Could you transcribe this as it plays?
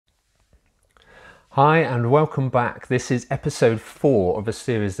Hi and welcome back. This is episode 4 of a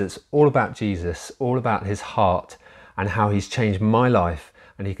series that's all about Jesus, all about his heart and how he's changed my life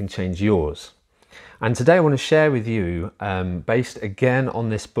and he can change yours. And today I want to share with you, based again on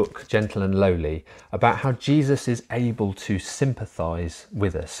this book, Gentle and Lowly, about how Jesus is able to sympathise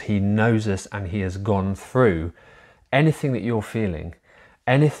with us. He knows us and he has gone through anything that you're feeling,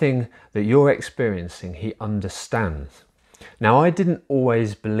 anything that you're experiencing, he understands. Now, I didn't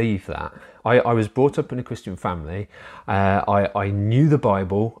always believe that. I was brought up in a Christian family. I knew the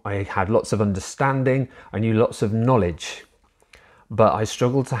Bible. I had lots of understanding. I knew lots of knowledge. But I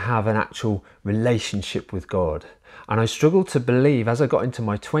struggled to have an actual relationship with God. And I struggled to believe, as I got into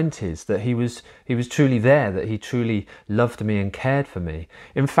my 20s, that he was truly there, that he truly loved me and cared for me.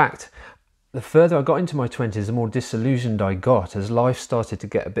 In fact, the further I got into my 20s, the more disillusioned I got as life started to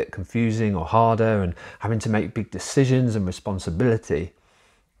get a bit confusing or harder and having to make big decisions and responsibility.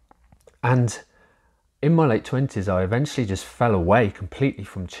 And in my late 20s, I eventually just fell away completely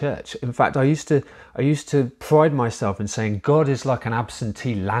from church. In fact, I used to pride myself in saying God is like an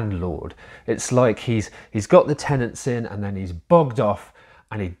absentee landlord. It's like he's got the tenants in and then he's bogged off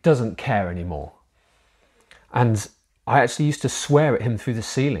and he doesn't care anymore. And I actually used to swear at him through the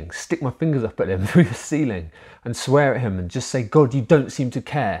ceiling, stick my fingers up at him through the ceiling and swear at him and just say, God, you don't seem to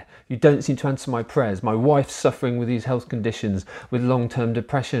care. You don't seem to answer my prayers. My wife's suffering with these health conditions, with long-term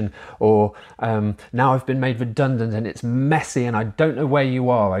depression, or now I've been made redundant and it's messy and I don't know where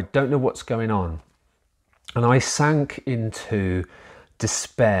you are. I don't know what's going on. And I sank into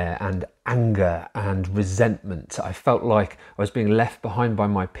despair and anger and resentment. I felt like I was being left behind by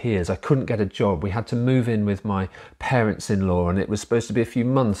my peers. I couldn't get a job. We had to move in with my parents-in-law and it was supposed to be a few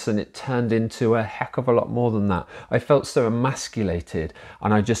months and it turned into a heck of a lot more than that. I felt so emasculated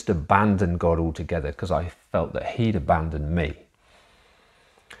and I just abandoned God altogether because I felt that he'd abandoned me.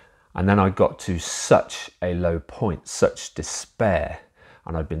 And then I got to such a low point, such despair,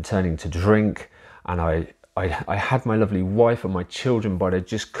 and I'd been turning to drink and I had my lovely wife and my children, but I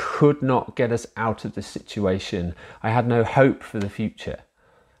just could not get us out of the situation. I had no hope for the future.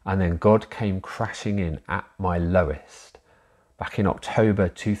 And then God came crashing in at my lowest back in October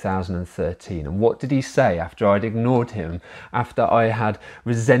 2013. And what did he say after I'd ignored him, after I had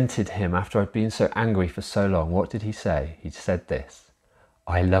resented him, after I'd been so angry for so long? What did he say? He said this: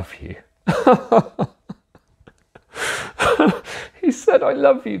 I love you. He said, I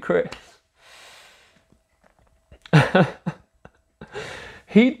love you, Chris.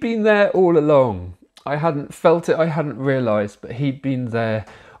 He'd been there all along. I hadn't felt it, I hadn't realised, but he'd been there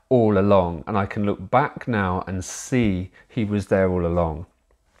all along. And I can look back now and see he was there all along.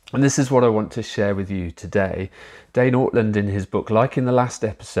 And this is what I want to share with you today. Dane Ortland, in his book, like in the last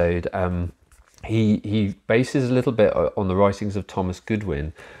episode, he bases a little bit on the writings of Thomas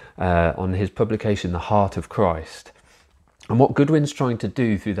Goodwin, on his publication, The Heart of Christ. And what Goodwin's trying to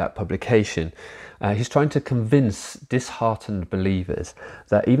do through that publication, he's trying to convince disheartened believers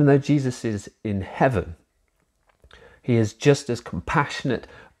that even though Jesus is in heaven, he is just as compassionate,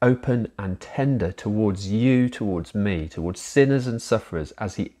 open and tender towards you, towards me, towards sinners and sufferers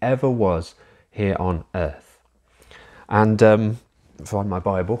as he ever was here on earth. And find my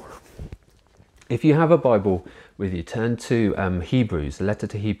Bible. If you have a Bible with you, turn to Hebrews, the letter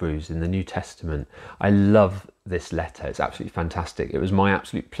to Hebrews in the New Testament. I love this letter. It's absolutely fantastic. It was my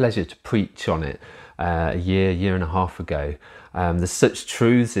absolute pleasure to preach on it a year and a half ago. There's such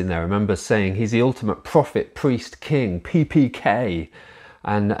truths in there. I remember saying he's the ultimate prophet, priest, king, PPK,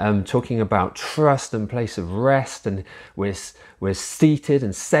 and talking about trust and place of rest, and we're seated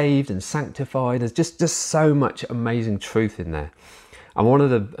and saved and sanctified. There's just so much amazing truth in there. And one of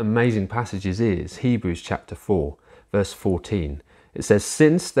the amazing passages is Hebrews chapter 4, verse 14. It says,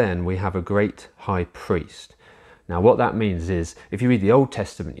 since then we have a great high priest. Now what that means is, if you read the Old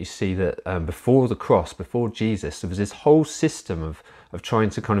Testament, you see that before the cross, before Jesus, there was this whole system of trying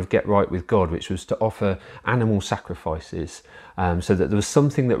to kind of get right with God, which was to offer animal sacrifices, so that there was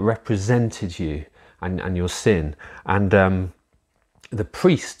something that represented you and your sin. And the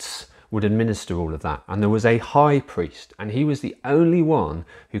priests would administer all of that. And there was a high priest, and he was the only one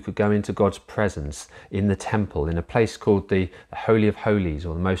who could go into God's presence in the temple, in a place called the Holy of Holies,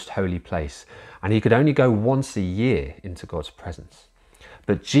 or the Most Holy Place. And he could only go once a year into God's presence.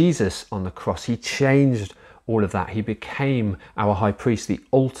 But Jesus on the cross, he changed all of that. He became our high priest, the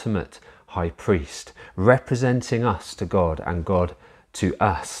ultimate high priest, representing us to God and God to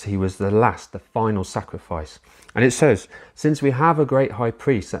us. He was the last, the final sacrifice. And it says, since we have a great high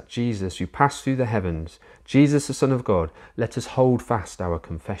priest, that Jesus, who passed through the heavens, Jesus the Son of God, let us hold fast our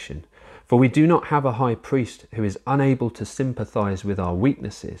confession. For we do not have a high priest who is unable to sympathize with our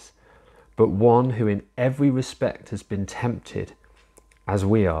weaknesses, but one who in every respect has been tempted as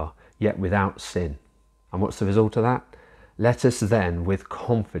we are, yet without sin. And what's the result of that? Let us then with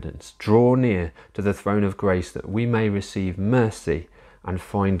confidence draw near to the throne of grace, that we may receive mercy and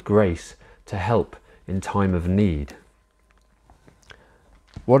find grace to help in time of need.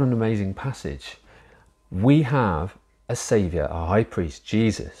 What an amazing passage. We have a Saviour, a high priest,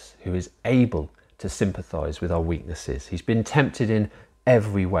 Jesus, who is able to sympathise with our weaknesses. He's been tempted in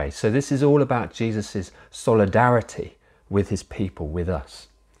every way. So this is all about Jesus' solidarity with his people, with us.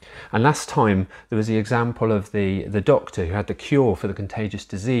 And last time there was the example of the doctor who had the cure for the contagious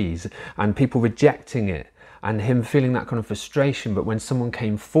disease, and people rejecting it, and him feeling that kind of frustration. But when someone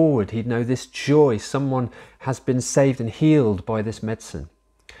came forward, he'd know this joy. Someone has been saved and healed by this medicine.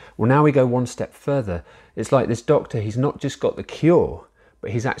 Well, now we go one step further. It's like this doctor, he's not just got the cure,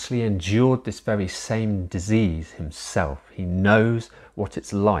 but he's actually endured this very same disease himself. He knows what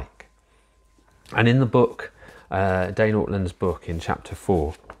it's like. And in the book, Dane Ortland's book, in chapter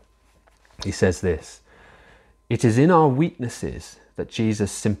 4, he says this: "It is in our weaknesses that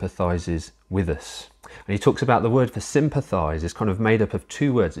Jesus sympathises with us." And he talks about the word for sympathise is kind of made up of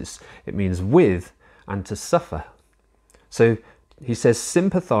two words. It means with and to suffer. So he says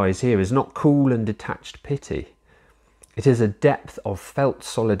sympathise here is not cool and detached pity. It is a depth of felt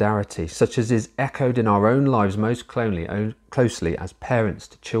solidarity, such as is echoed in our own lives most closely as parents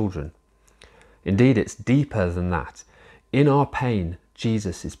to children. Indeed, it's deeper than that. In our pain,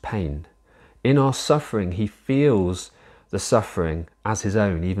 Jesus is pained. In our suffering, he feels the suffering as his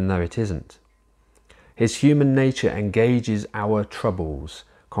own, even though it isn't. His human nature engages our troubles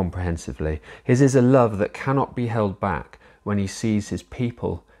comprehensively. His is a love that cannot be held back when he sees his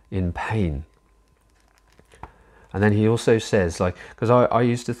people in pain. And then he also says, like, because I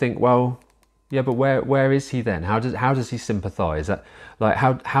used to think, well, yeah, but where is he then? How does he sympathise? Like,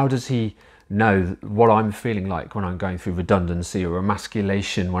 how does he know what I'm feeling like when I'm going through redundancy or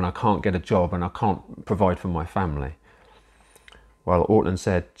emasculation, when I can't get a job and I can't provide for my family? Well, Ortland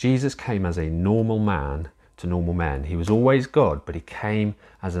said, Jesus came as a normal man to normal men. He was always God, but he came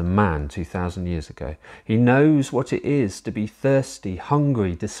as a man 2,000 years ago. He knows what it is to be thirsty,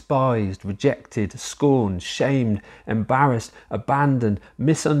 hungry, despised, rejected, scorned, shamed, embarrassed, abandoned,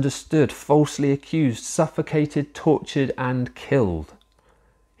 misunderstood, falsely accused, suffocated, tortured, and killed.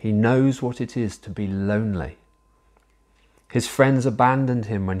 He knows what it is to be lonely. His friends abandoned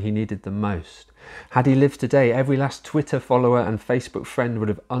him when he needed them most. Had he lived today, every last Twitter follower and Facebook friend would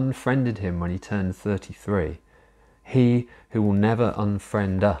have unfriended him when he turned 33. He who will never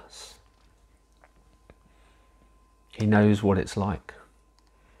unfriend us. He knows what it's like.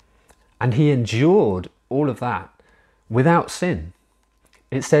 And he endured all of that without sin.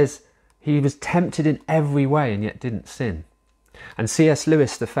 It says he was tempted in every way and yet didn't sin. And C.S.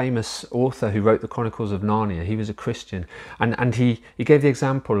 Lewis, the famous author who wrote the Chronicles of Narnia, he was a Christian, and he gave the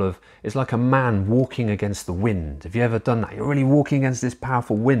example of, it's like a man walking against the wind. Have you ever done that? You're really walking against this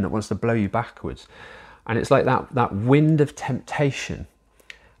powerful wind that wants to blow you backwards. And it's like that wind of temptation,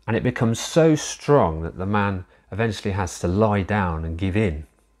 and it becomes so strong that the man eventually has to lie down and give in.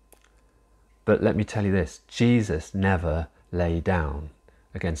 But let me tell you this, Jesus never lay down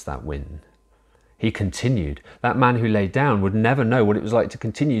against that wind. He continued. That man who laid down would never know what it was like to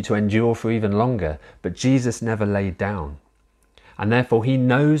continue to endure for even longer, but Jesus never laid down. And therefore he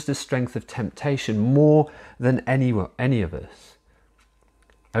knows the strength of temptation more than any of us.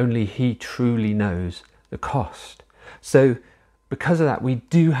 Only he truly knows the cost. So because of that, we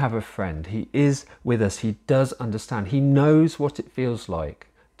do have a friend. He is with us. He does understand. He knows what it feels like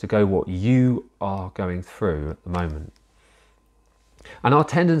to go what you are going through at the moment. And our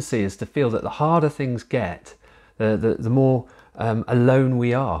tendency is to feel that the harder things get, the more alone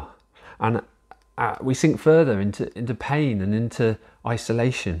we are. And we sink further into pain and into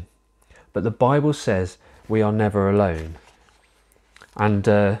isolation. But the Bible says we are never alone. And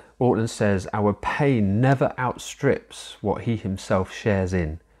Ortland says our pain never outstrips what he himself shares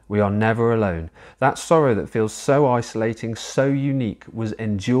in. We are never alone. That sorrow that feels so isolating, so unique, was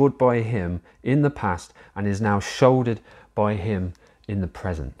endured by him in the past and is now shouldered by him in the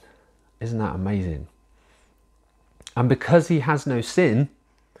present. Isn't that amazing? And because he has no sin,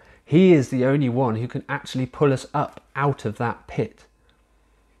 he is the only one who can actually pull us up out of that pit.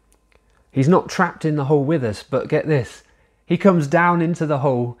 He's not trapped in the hole with us, but get this, he comes down into the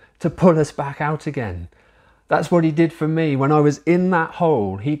hole to pull us back out again. That's what he did for me. When I was in that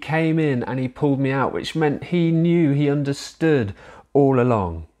hole, he came in and he pulled me out, which meant he knew, he understood all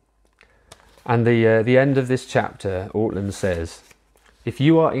along. And the end of this chapter, Ortland says, if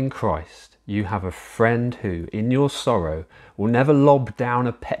you are in Christ, you have a friend who, in your sorrow, will never lob down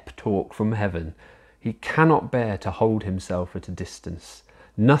a pep talk from heaven. He cannot bear to hold himself at a distance.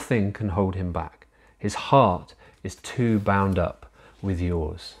 Nothing can hold him back. His heart is too bound up with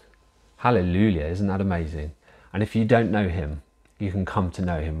yours. Hallelujah, isn't that amazing? And if you don't know him, you can come to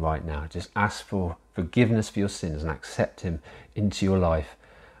know him right now. Just ask for forgiveness for your sins and accept him into your life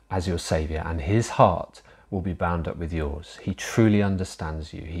as your Saviour, and his heart will be bound up with yours. He truly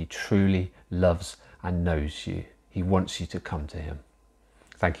understands you. He truly loves and knows you. He wants you to come to him.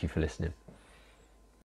 Thank you for listening.